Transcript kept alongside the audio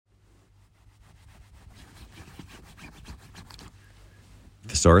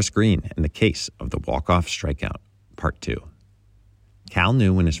Thesaurus Green and the Case of the Walk-Off Strikeout, Part 2. Cal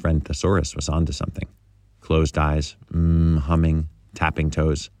knew when his friend Thesaurus was onto something. Closed eyes, humming, tapping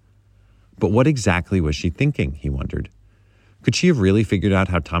toes. But what exactly was she thinking, he wondered. Could she have really figured out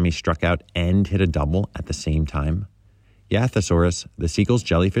how Tommy struck out and hit a double at the same time? Yeah, Thesaurus, the Seagulls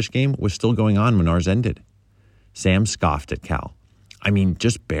jellyfish game was still going on when ours ended. Sam scoffed at Cal. I mean,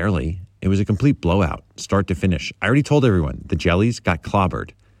 just barely. It was a complete blowout, start to finish. I already told everyone, the jellies got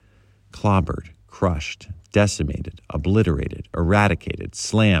clobbered. Clobbered, crushed, decimated, obliterated, eradicated,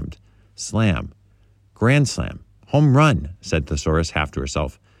 slammed, slam, grand slam, home run, said Thesaurus half to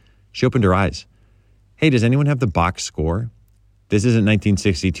herself. She opened her eyes. Hey, does anyone have the box score? This isn't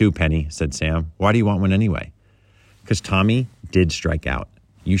 1962, Penny, said Sam. Why do you want one anyway? Because Tommy did strike out.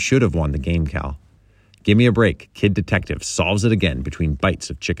 You should have won the game, Cal. Give me a break. Kid detective solves it again between bites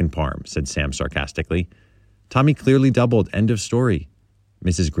of chicken parm, said Sam sarcastically. Tommy clearly doubled. End of story.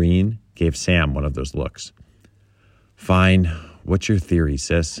 Mrs. Green gave Sam one of those looks. Fine. What's your theory,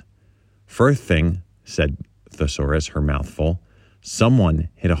 sis? First thing, said Thesaurus, her mouth full. Someone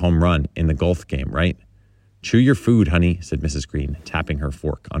hit a home run in the golf game, right? Chew your food, honey, said Mrs. Green, tapping her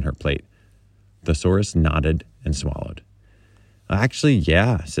fork on her plate. Thesaurus nodded and swallowed. Actually,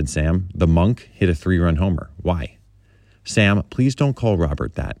 yeah, said Sam. The monk hit a 3-run homer. Why? Sam, please don't call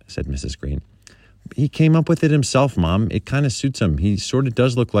Robert that, said Mrs. Green. He came up with it himself, Mom. It kind of suits him. He sort of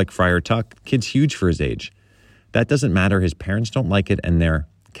does look like Friar Tuck. Kid's huge for his age. That doesn't matter. His parents don't like it, and they're...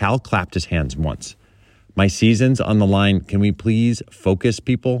 Cal clapped his hands once. My season's on the line. Can we please focus,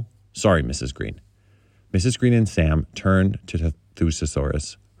 people? Sorry, Mrs. Green. Mrs. Green and Sam turned to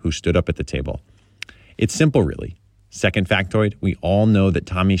Thesaurus, who stood up at the table. It's simple, really. Second factoid, we all know that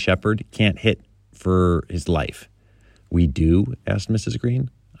Tommy Shepard can't hit for his life. We do? Asked Mrs. Green.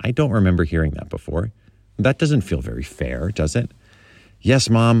 I don't remember hearing that before. That doesn't feel very fair, does it? Yes,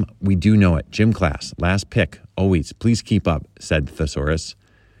 Mom, we do know it. Gym class, last pick, always. Please keep up, said Thesaurus.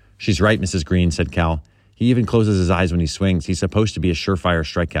 She's right, Mrs. Green, said Cal. He even closes his eyes when he swings. He's supposed to be a surefire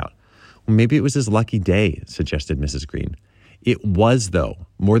strikeout. Well, maybe it was his lucky day, suggested Mrs. Green. It was, though,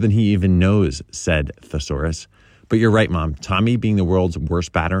 more than he even knows, said Thesaurus. But you're right, Mom. Tommy being the world's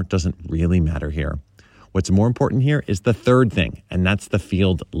worst batter doesn't really matter here. What's more important here is the third thing, and that's the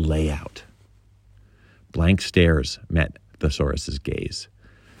field layout. Blank stares met Thesaurus's gaze.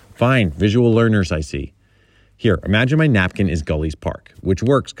 Fine, visual learners, I see. Here, imagine my napkin is Gully's Park, which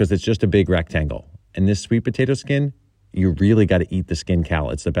works because it's just a big rectangle. And this sweet potato skin, you really got to eat the skin, Cal.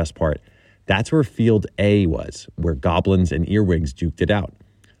 It's the best part. That's where field A was, where goblins and earwigs duked it out.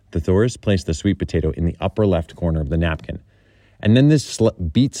 Thesaurus placed the sweet potato in the upper left corner of the napkin. And then this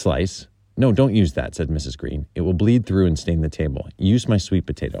beet slice... No, don't use that, said Mrs. Green. It will bleed through and stain the table. Use my sweet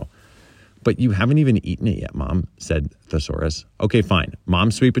potato. But you haven't even eaten it yet, Mom, said Thesaurus. Okay, fine.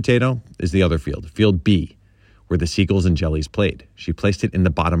 Mom's sweet potato is the other field, field B, where the seagulls and jellies played. She placed it in the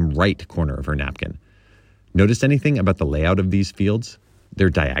bottom right corner of her napkin. Notice anything about the layout of these fields? They're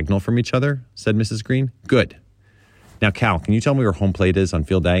diagonal from each other, said Mrs. Green. Good. Now, Cal, can you tell me where home plate is on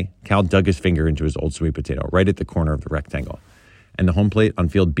field A? Cal dug his finger into his old sweet potato, right at the corner of the rectangle. And the home plate on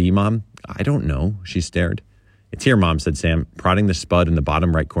field B, Mom? I don't know, she stared. It's here, Mom, said Sam, prodding the spud in the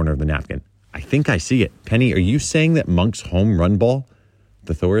bottom right corner of the napkin. I think I see it. Penny, are you saying that Monk's home run ball?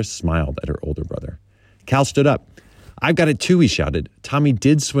 Thesaurus smiled at her older brother. Cal stood up. I've got it too, he shouted. Tommy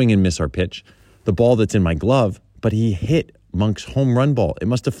did swing and miss our pitch, the ball that's in my glove, but he hit Monk's home run ball. It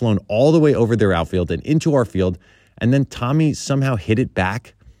must have flown all the way over their outfield and into our field, and then Tommy somehow hit it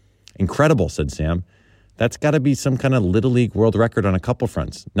back. Incredible, said Sam. That's got to be some kind of Little League world record on a couple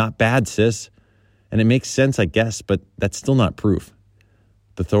fronts. Not bad, sis. And it makes sense, I guess, but that's still not proof.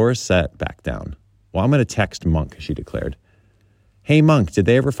 Thesaurus sat back down. Well, I'm going to text Monk, she declared. Hey, Monk, did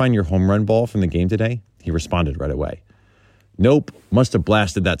they ever find your home run ball from the game today? He responded right away. Nope, must have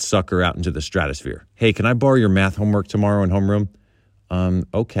blasted that sucker out into the stratosphere. Hey, can I borrow your math homework tomorrow in homeroom?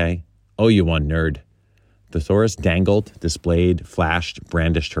 Okay. Oh, you one, nerd. Thesaurus dangled, displayed, flashed,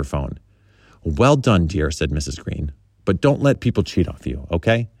 brandished her phone. Well done, dear, said Mrs. Green. But don't let people cheat off you,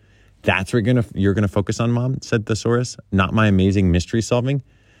 okay? That's where you're gonna focus on, Mom, said Thesaurus, not my amazing mystery solving.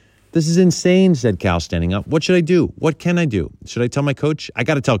 This is insane, said Cal, standing up. What should I do? What can I do? Should I tell my coach? I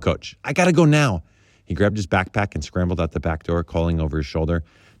got to tell coach. I got to go now. He grabbed his backpack and scrambled out the back door, calling over his shoulder.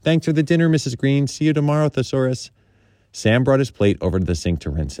 Thanks for the dinner, Mrs. Green. See you tomorrow, Thesaurus. Sam brought his plate over to the sink to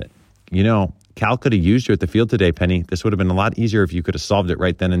rinse it. You know, Cal could have used you at the field today, Penny. This would have been a lot easier if you could have solved it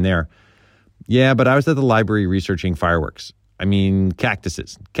right then and there. Yeah, but I was at the library researching fireworks. I mean,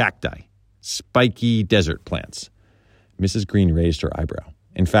 cactuses, cacti, spiky desert plants. Mrs. Green raised her eyebrow.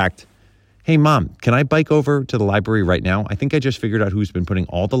 In fact, Hey, Mom, can I bike over to the library right now? I think I just figured out who's been putting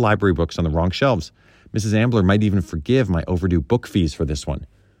all the library books on the wrong shelves. Mrs. Ambler might even forgive my overdue book fees for this one.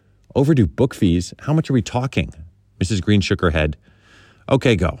 Overdue book fees? How much are we talking? Mrs. Green shook her head.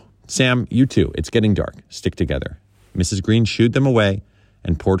 Okay, go. Sam, you too. It's getting dark. Stick together. Mrs. Green shooed them away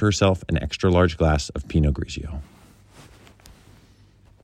and poured herself an extra large glass of Pinot Grigio.